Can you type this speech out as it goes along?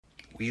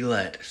We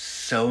let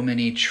so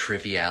many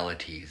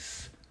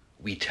trivialities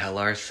we tell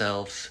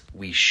ourselves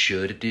we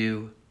should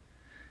do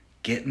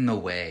get in the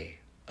way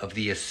of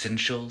the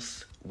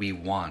essentials we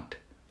want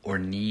or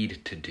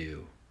need to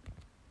do.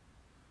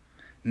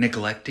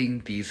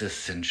 Neglecting these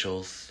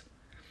essentials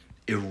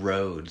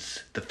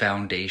erodes the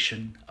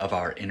foundation of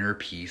our inner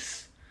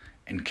peace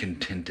and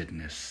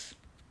contentedness.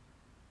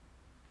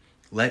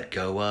 Let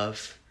go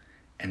of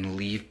and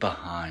leave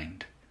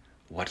behind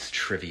what's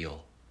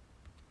trivial.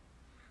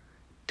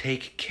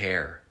 Take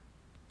care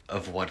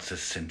of what's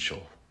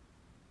essential.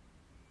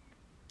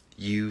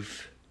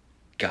 You've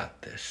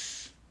got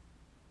this.